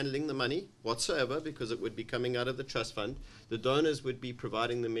not be handling the money whatsoever because it would be coming out of the trust fund. The donors would be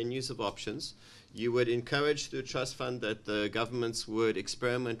providing the menus of options. You would encourage through a trust fund that the governments would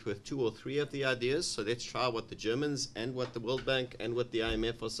experiment with 2 or 3 of the ideas. So let's try what the Germans and what the World Bank and what the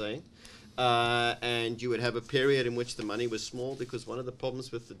IMF are saying. And you would have a period in which the money was small, because one of the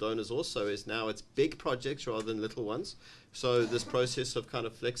problems with the donors also is now it's big projects rather than little ones. So this process of kind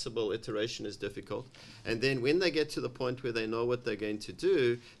of flexible iteration is difficult. And then when they get to the point where they know what they're going to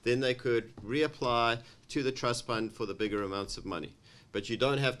do, then they could reapply to the trust fund for the bigger amounts of money. But you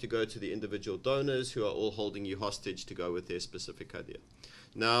don't have to go to the individual donors who are all holding you hostage to go with their specific idea.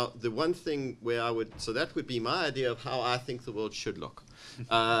 Now, the one thing where so that would be my idea of how I think the world should look.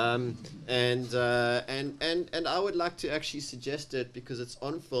 And I would like to actually suggest it, because it's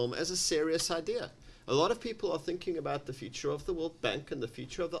on film, as a serious idea. A lot of people are thinking about the future of the World Bank and the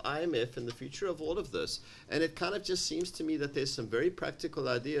future of the IMF and the future of all of this. And it kind of just seems to me that there's some very practical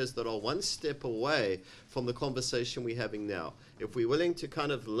ideas that are one step away from the conversation we're having now. If we're willing to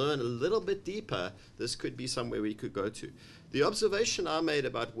kind of learn a little bit deeper, this could be somewhere we could go to. The observation I made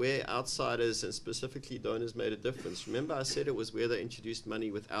about where outsiders and specifically donors made a difference, remember I said it was where they introduced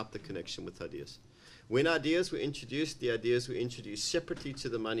money without the connection with ideas. When ideas were introduced, the ideas were introduced separately to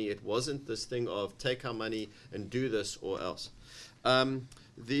the money. It wasn't this thing of take our money and do this or else. How do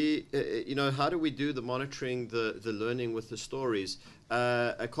we do the monitoring, the learning with the stories?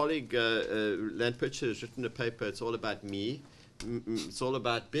 A colleague, Land Pitcher, has written a paper. It's all about me. It's all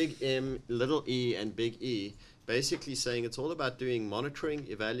about big M, little e, and big E. Basically saying it's all about doing monitoring,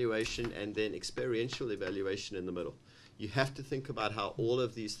 evaluation, and then experiential evaluation in the middle. You have to think about how all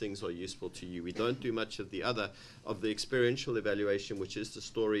of these things are useful to you. We don't do much of the other, of the experiential evaluation, which is the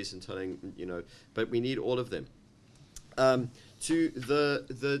stories and telling, but we need all of them. To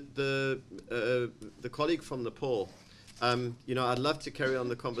the colleague from Nepal, I'd love to carry on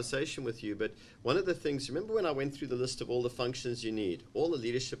the conversation with you, but one of the things, remember when I went through the list of all the functions you need, all the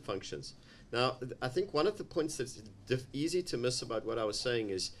leadership functions. Now, I think one of the points that's easy to miss about what I was saying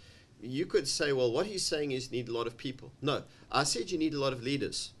is, you could say, well, what he's saying is you need a lot of people. No, I said you need a lot of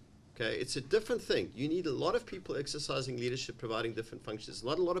leaders. Okay, it's a different thing. You need a lot of people exercising leadership, providing different functions.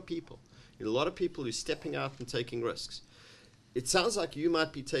 Not a lot of people. You need a lot of people who are stepping out and taking risks. It sounds like you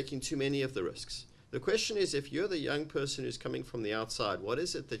might be taking too many of the risks. The question is, if you're the young person who's coming from the outside, what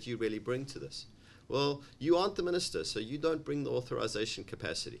is it that you really bring to this? Well, you aren't the minister, so you don't bring the authorization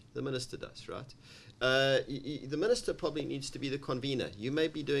capacity. The minister does, right? The minister probably needs to be the convener. You may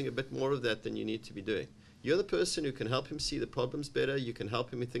be doing a bit more of that than you need to be doing. You're the person who can help him see the problems better. You can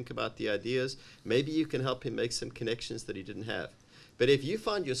help him think about the ideas. Maybe you can help him make some connections that he didn't have. But if you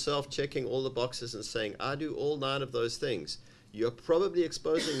find yourself checking all the boxes and saying, I do all 9 of those things, you're probably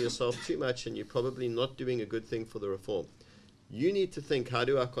exposing yourself too much, and you're probably not doing a good thing for the reform. You need to think, how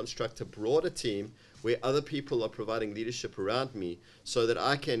do I construct a broader team where other people are providing leadership around me so that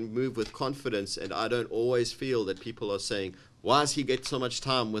I can move with confidence and I don't always feel that people are saying, why does he get so much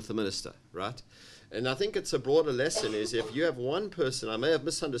time with the minister, right? And I think it's a broader lesson is if you have one person, I may have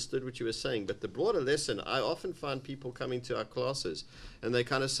misunderstood what you were saying, but the broader lesson, I often find people coming to our classes and they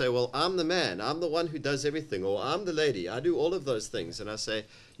kind of say, well, I'm the man, I'm the one who does everything, or I'm the lady, I do all of those things. And I say,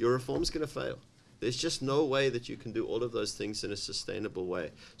 your reform's going to fail. There's just no way that you can do all of those things in a sustainable way.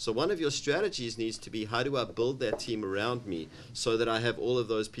 So one of your strategies needs to be, how do I build that team around me so that I have all of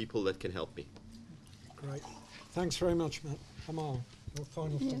those people that can help me? Great. Thanks very much, Matt. Amal, your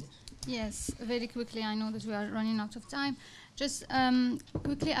final thought. Yes, very quickly. I know that we are running out of time. Just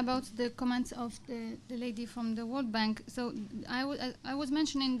quickly about the comments of the lady from the World Bank. So I was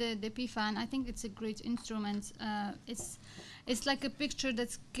mentioning the PFAN. I think it's a great instrument. It's like a picture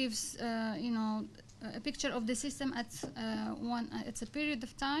that gives a picture of the system at it's a period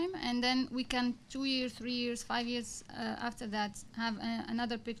of time, and then we can 2 years, 3 years, 5 years after that have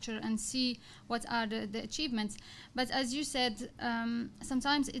another picture and see what are the achievements. But as you said,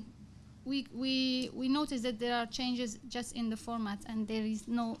 sometimes we notice that there are changes just in the format, and there is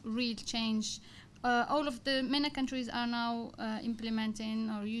no real change. All of the many countries are now implementing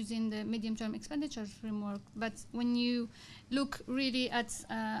or using the medium-term expenditure framework. But when you look really at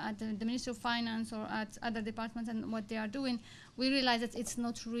the Ministry of Finance or at other departments and what they are doing, we realize that it's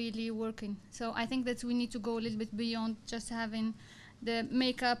not really working. So I think that we need to go a little bit beyond just having the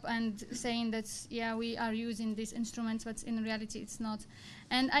makeup and saying that, yeah, we are using these instruments, but in reality it's not.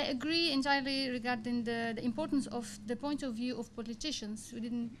 And I agree entirely regarding the importance of the point of view of politicians. We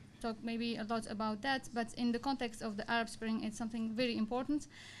didn't talk maybe a lot about that, but in the context of the Arab Spring, it's something very important.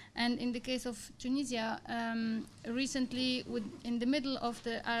 And in the case of Tunisia, recently, in the middle of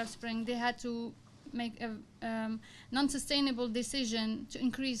the Arab Spring, they had to make a non-sustainable decision to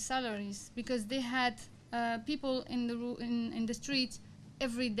increase salaries, because they had people in the streets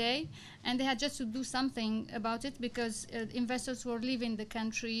every day, and they had just to do something about it, because investors were leaving the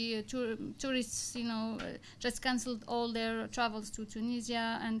country, tourists, just cancelled all their travels to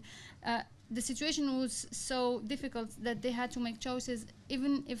Tunisia, and the situation was so difficult that they had to make choices,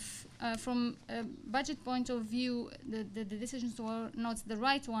 even if from a budget point of view the decisions were not the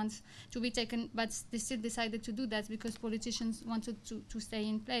right ones to be taken, but they still decided to do that because politicians wanted to stay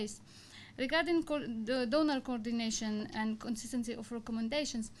in place. Regarding the donor coordination and consistency of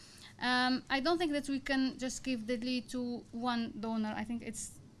recommendations, I don't think that we can just give the lead to one donor. I think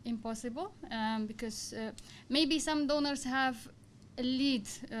it's impossible, because maybe some donors have a lead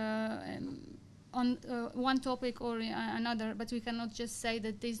on one topic or another, but we cannot just say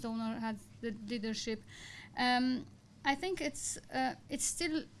that this donor has the leadership. I think it's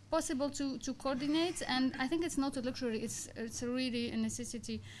still possible to coordinate, and I think it's not a luxury, it's really a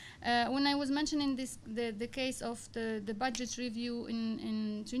necessity. When I was mentioning the case of the budget review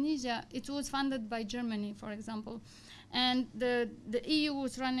in Tunisia, it was funded by Germany, for example, and the EU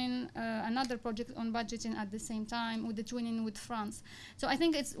was running another project on budgeting at the same time, with the twinning with France. So I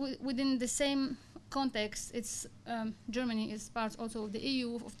think it's within the same context. It's Germany is part also of the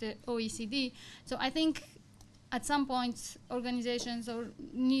EU, of the OECD. So I think at some point organizations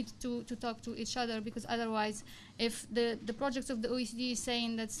need to talk to each other, because otherwise, if the projects of the OECD is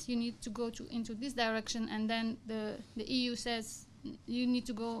saying that you need to go into this direction, and then the EU says you need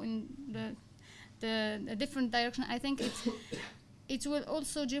to go in a different direction, I think it will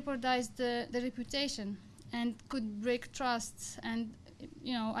also jeopardize the reputation and could break trust. And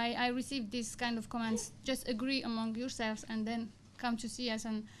I received these kind of comments: just agree among yourselves and then come to see us,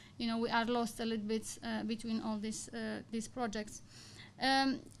 and we are lost a little bit between all these projects.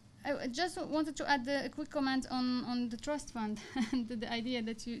 I just wanted to add a quick comment on the trust fund and the idea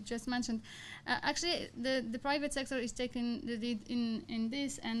that you just mentioned. Actually, the private sector is taking the lead in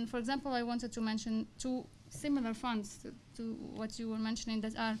this, and for example, I wanted to mention two similar funds to what you were mentioning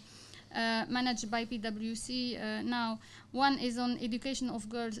that are managed by PwC now. One is on education of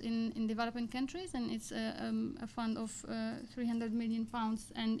girls in developing countries, and it's a fund of £300 million,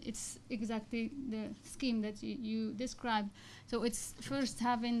 and it's exactly the scheme that you described. So it's first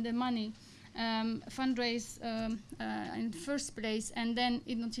having the money fundraise in the first place, and then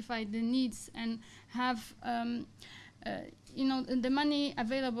identify the needs and have the money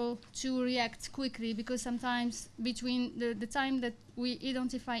available to react quickly, because sometimes between the time that we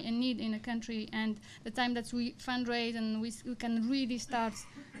identify a need in a country and the time that we fundraise and we can really start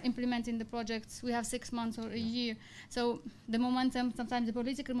implementing the projects, we have 6 months or a year. So the momentum, sometimes the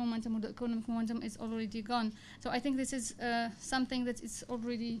political momentum or the economic momentum, is already gone. So I think this is something that is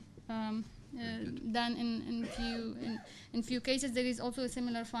already done in few cases. There is also a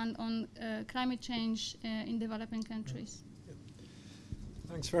similar fund on climate change in developing countries.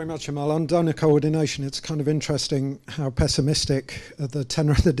 Thanks very much, Amal. On donor coordination, it's kind of interesting how pessimistic the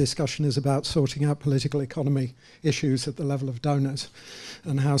tenor of the discussion is about sorting out political economy issues at the level of donors,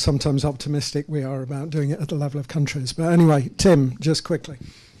 and how sometimes optimistic we are about doing it at the level of countries. But anyway, Tim, just quickly.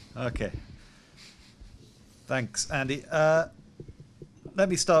 Okay. Thanks, Andy. Let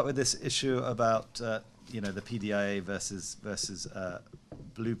me start with this issue about the PDIA versus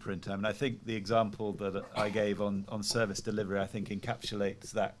blueprint. I mean, I think the example that I gave on service delivery, I think,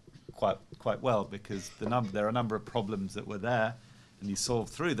 encapsulates that quite well, because there are a number of problems that were there, and you solve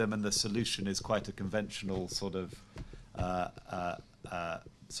through them, and the solution is quite a conventional sort of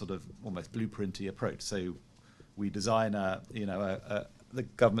almost blueprinty approach. So we design the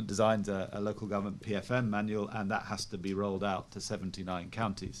government designs a local government PFM manual, and that has to be rolled out to 79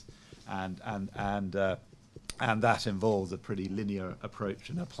 counties, and that involves a pretty linear approach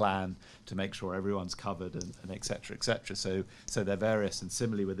and a plan to make sure everyone's covered, and et cetera, et cetera. So they're various, and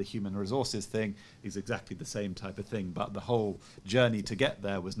similarly with the human resources thing is exactly the same type of thing, but the whole journey to get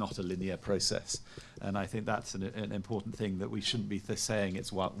there was not a linear process. And I think that's an important thing, that we shouldn't be saying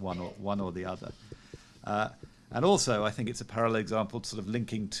it's one or the other. And also, I think it's a parallel example, sort of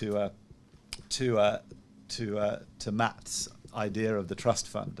linking to Matt's idea of the trust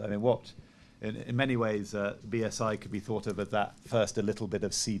fund. I mean, in many ways, BSI could be thought of as that first a little bit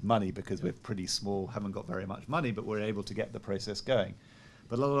of seed money, because we're pretty small, haven't got very much money, but we're able to get the process going.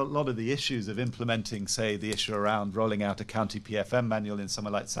 But a lot of the issues of implementing, say, the issue around rolling out a county PFM manual in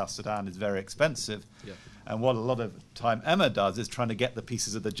somewhere like South Sudan is very expensive. Yeah. And what a lot of time Emma does is trying to get the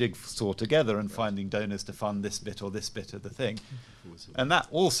pieces of the jigsaw together and finding donors to fund this bit or this bit of the thing. And that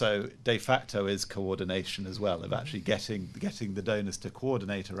also de facto is coordination as well, of actually getting the donors to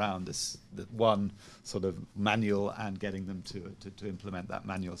coordinate around this one sort of manual and getting them to implement that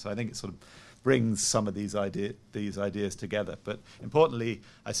manual. So I think it sort of brings some of these ideas together. But importantly,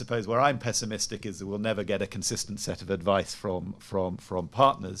 I suppose where I'm pessimistic is that we'll never get a consistent set of advice from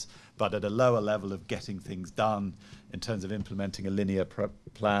partners, but at a lower level of getting things done in terms of implementing a linear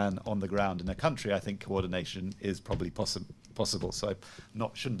plan on the ground in a country, I think coordination is probably possible. So I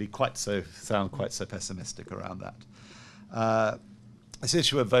shouldn't be sound quite so pessimistic around that. This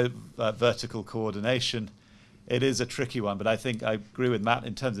issue of vertical coordination, it is a tricky one, but I think I agree with Matt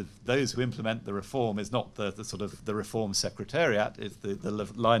in terms of those who implement the reform is not the sort of the reform secretariat, it's the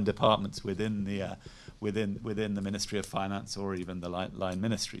line departments within the Ministry of Finance or even the line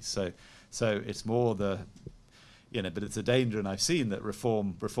ministries. So it's more but it's a danger, and I've seen that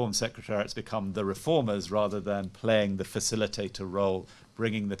reform secretariats become the reformers rather than playing the facilitator role,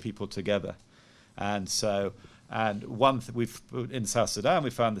 bringing the people together. And one we've in South Sudan, we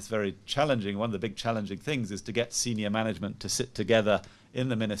found this very challenging. One of the big challenging things is to get senior management to sit together in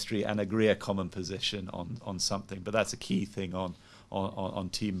the ministry and agree a common position on something. But that's a key thing on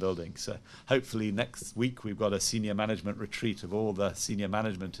team building. So hopefully next week we've got a senior management retreat of all the senior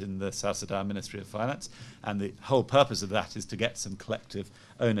management in the South Sudan Ministry of Finance, and the whole purpose of that is to get some collective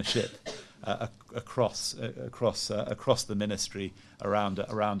ownership across the ministry around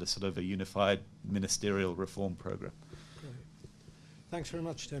a sort of a unified ministerial reform program. Great. Thanks very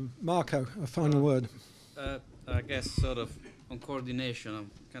much, Tim. Marco, a final word. I guess sort of on coordination,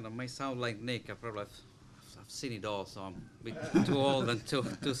 I might sound like Nick. I've seen it all, so I'm a bit too old and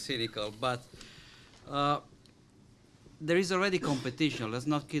too cynical. But there is already competition. Let's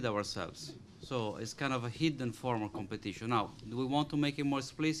not kid ourselves. So it's kind of a hidden form of competition. Now, do we want to make it more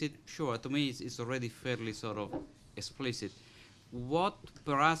explicit? Sure. To me, it's already fairly sort of explicit. What,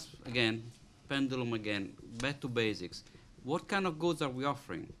 perhaps, again, pendulum again, back to basics. What kind of goods are we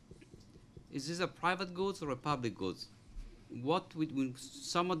offering? Is this a private goods or a public goods?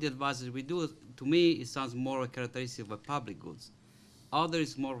 Some of the advices we do, to me, it sounds more a characteristic of a public goods. Other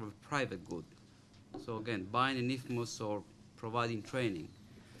is more of a private good. So again, buying an IFMOS or providing training.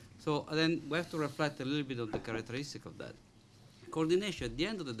 So then we have to reflect a little bit on the characteristic of that. Coordination, at the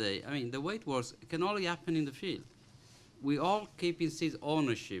end of the day, I mean, the way it works, it can only happen in the field. We all keep in seat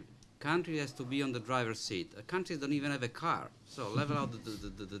ownership. Country has to be on the driver's seat. Countries don't even have a car, so level out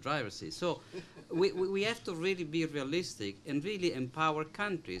the driver's seat. So we have to really be realistic and really empower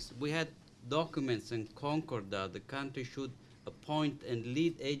countries. We had documents in Concord that the country should appoint and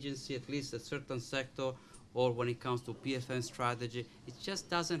lead agency, at least a certain sector, or when it comes to PFM strategy. It just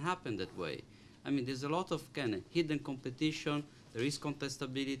doesn't happen that way. I mean, there's a lot of kind of hidden competition. There is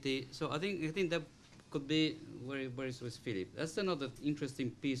contestability. So I think that could be where is with Philip. That's another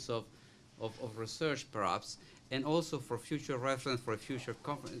interesting piece of research, perhaps, and also for future reference for a future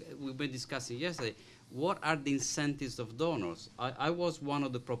conference. We've been discussing yesterday, what are the incentives of donors? I was one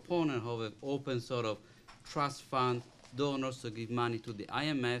of the proponents of an open sort of trust fund, donors to give money to the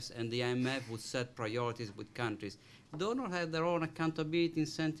IMFs, and the IMF would set priorities with countries. Donors have their own accountability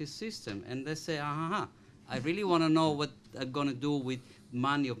incentive system, and they say, I really want to know what I'm going to do with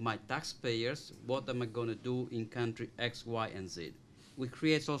money of my taxpayers, what am I going to do in country X, Y, and Z. We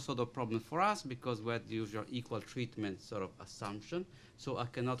create also the problem for us because we have the usual equal treatment sort of assumption. So I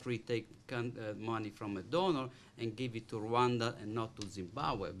cannot really take money from a donor and give it to Rwanda and not to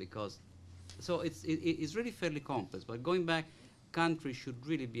Zimbabwe because, so it's really fairly complex. But going back, countries should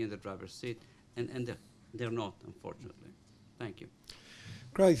really be in the driver's seat, and they're not, unfortunately. Thank you.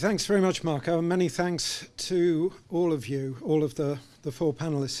 Great, thanks very much, Marco, and many thanks to all of you, all of the four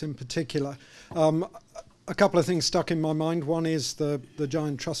panelists in particular. A couple of things stuck in my mind. One is the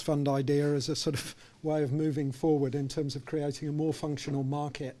giant trust fund idea as a sort of way of moving forward in terms of creating a more functional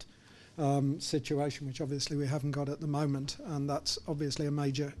market situation, which obviously we haven't got at the moment, and that's obviously a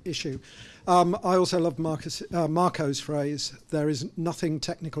major issue. I also love Marco's phrase, there is nothing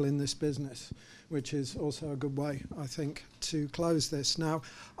technical in this business, which is also a good way, I think, to close this. Now,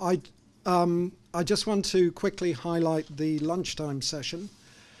 I just want to quickly highlight the lunchtime session.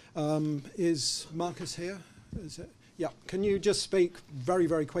 Is Marcus here? Is it? Yeah. Can you just speak very,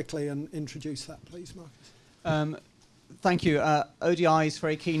 very quickly and introduce that, please, Marcus? Thank you. ODI is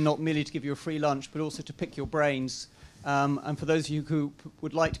very keen not merely to give you a free lunch, but also to pick your brains. And for those of you who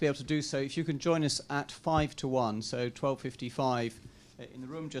would like to be able to do so, if you can join us at 5 to 1, so 12:55, in the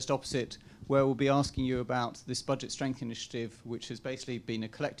room just opposite, where we'll be asking you about this Budget Strength Initiative, which has basically been a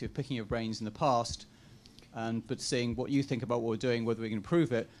collective picking of brains in the past. but seeing what you think about what we're doing, whether we can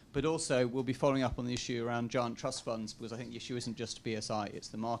improve it. But also, we'll be following up on the issue around giant trust funds, because I think the issue isn't just BSI, it's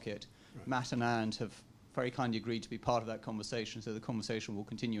the market. Right. Matt and Anne have very kindly agreed to be part of that conversation, so the conversation will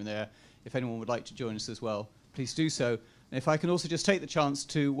continue in there. If anyone would like to join us as well, please do so. And if I can also just take the chance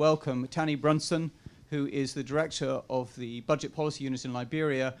to welcome Tanny Brunson, who is the director of the Budget Policy Unit in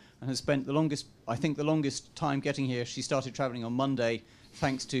Liberia and has spent the longest time getting here. She started traveling on Monday,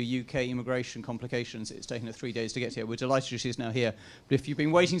 thanks to UK immigration complications. It's taken her 3 days to get here. We're delighted she's now here. But if you've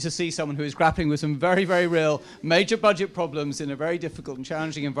been waiting to see someone who is grappling with some very, very real major budget problems in a very difficult and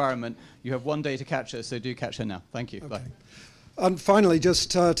challenging environment, you have 1 day to catch her, so do catch her now. Thank you. Okay. Bye. And finally,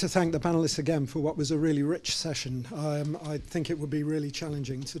 just to thank the panelists again for what was a really rich session. I think it would be really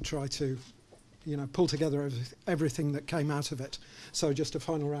challenging to try to pull together everything that came out of it. So just a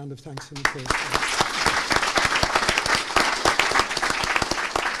final round of thanks and applause.